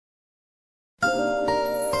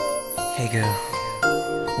Hey girl,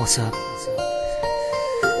 what's up?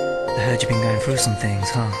 I heard you've been going through some things,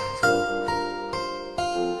 huh?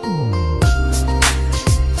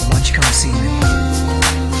 Why don't you come see me?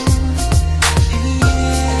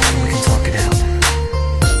 And we can talk it out.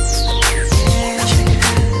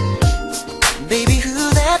 Baby,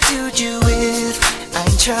 who that dude you with? I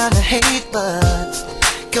ain't tryna hate, but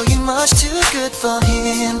girl, you much too good for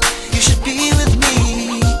him. You should be with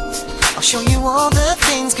me. I'll show you all the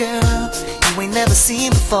things, girl, you ain't never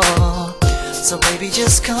seen before. So baby,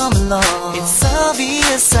 just come along. It's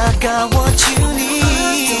obvious I got what you need.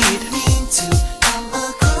 I don't mean to come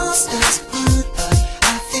across as rude, but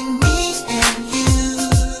I think me and you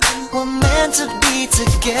were meant to be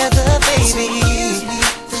together, baby. So give me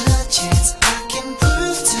the chance, I can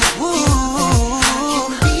prove to you that I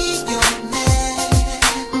can be your man.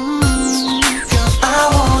 Girl, I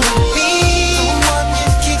wanna be the one you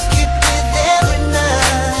kick it with every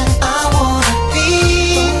night. I wanna be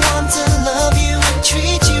the one to love you and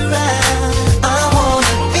treat you right. I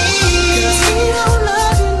wanna be, 'cause he don't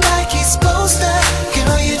love you like he's supposed to.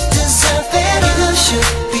 Girl, you deserve better. You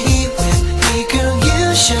should be with me, girl,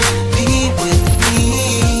 you should be with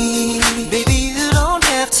me. Baby, you don't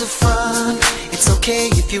have to front, it's okay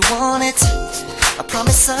if you want it. I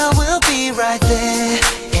promise I will be right there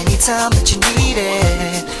anytime that you need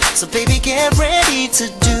it. So baby, get ready to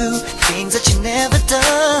do things that you never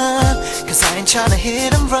done, 'cause I ain't tryna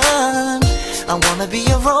hit and run. I wanna be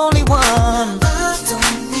your only one. I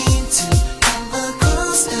don't mean to come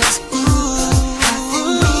across as rude. I think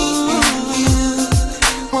me and you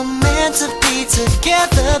were meant to be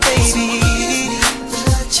together, baby.